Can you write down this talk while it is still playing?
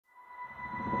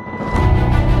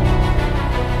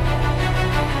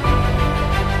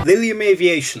Lilium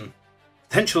Aviation.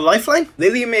 Potential lifeline?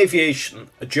 Lilium Aviation,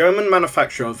 a German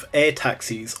manufacturer of air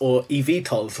taxis, or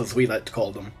Evtols as we like to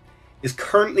call them, is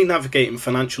currently navigating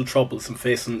financial troubles and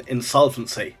facing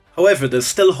insolvency. However, there's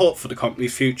still hope for the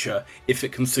company's future if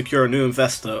it can secure a new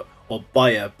investor or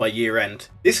buyer by year end.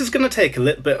 This is going to take a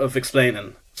little bit of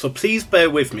explaining, so please bear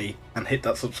with me and hit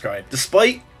that subscribe.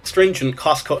 Despite stringent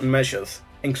cost cutting measures,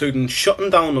 including shutting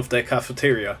down of their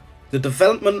cafeteria, the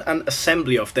development and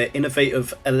assembly of their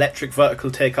innovative electric vertical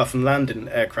takeoff and landing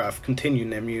aircraft continue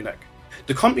near Munich.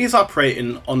 The company is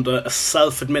operating under a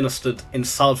self-administered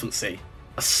insolvency,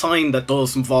 a sign that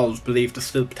those involved believe there's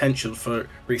still potential for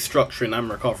restructuring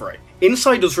and recovery.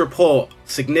 Insiders report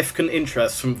significant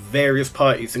interest from various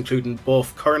parties, including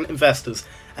both current investors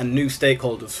and new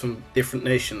stakeholders from different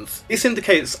nations. This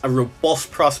indicates a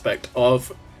robust prospect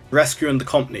of rescuing the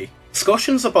company.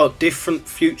 Discussions about different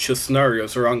future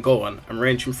scenarios are ongoing and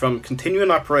ranging from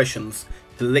continuing operations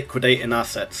to liquidating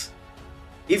assets.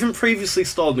 Even previously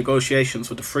stalled negotiations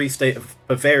with the Free State of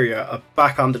Bavaria are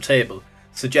back on the table,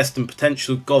 suggesting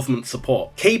potential government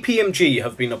support. KPMG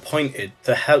have been appointed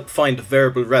to help find a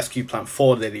viable rescue plan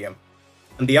for Lilium,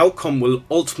 and the outcome will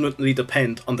ultimately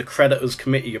depend on the creditors'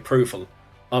 committee approval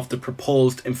of the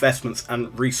proposed investments and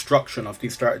restructuring of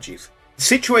these strategies. The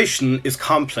situation is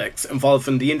complex,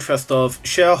 involving the interest of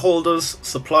shareholders,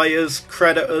 suppliers,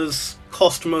 creditors,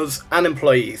 customers and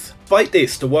employees. Despite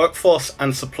this, the workforce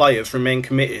and suppliers remain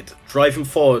committed, driving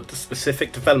forward the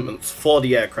specific developments for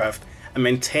the aircraft and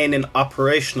maintaining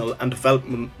operational and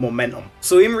development momentum.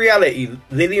 So in reality,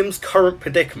 Lilium's current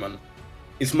predicament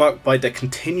is marked by the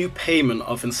continued payment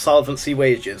of insolvency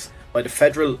wages by the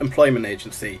Federal Employment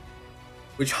Agency,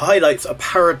 which highlights a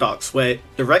paradox where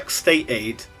direct state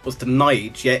aid was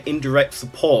denied, yet indirect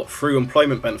support through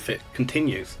employment benefit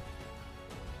continues.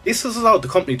 This has allowed the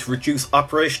company to reduce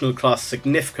operational costs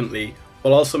significantly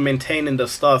while also maintaining the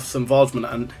staff's involvement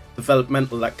and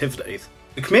developmental activities.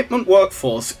 The commitment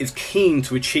workforce is keen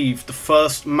to achieve the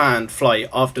first manned flight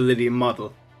of the Lilium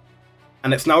model,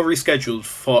 and it's now rescheduled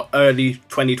for early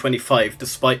 2025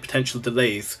 despite potential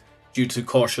delays due to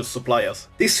cautious suppliers.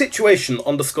 This situation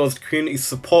underscores the community's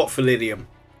support for Lilium,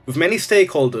 with many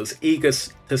stakeholders eager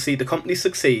to see the company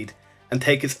succeed and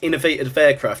take its innovative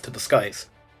aircraft to the skies.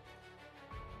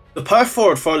 The path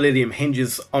forward for Lilium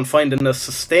hinges on finding a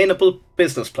sustainable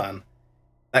business plan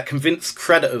that convinces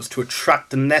creditors to attract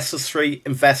the necessary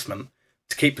investment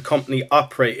to keep the company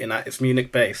operating at its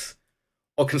Munich base,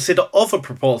 or consider other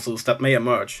proposals that may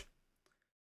emerge.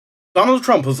 Donald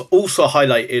Trump has also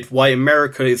highlighted why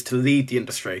America is to lead the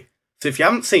industry, so if you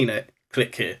haven't seen it,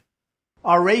 click here.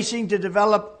 Are racing to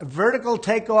develop vertical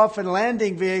takeoff and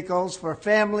landing vehicles for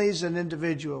families and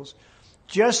individuals.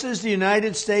 Just as the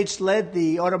United States led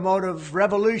the automotive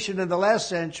revolution in the last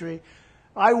century,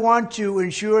 I want to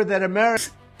ensure that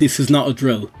America... This is not a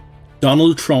drill.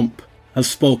 Donald Trump has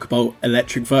spoke about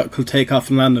electric vertical takeoff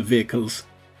and landing vehicles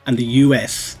and the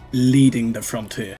US leading the frontier.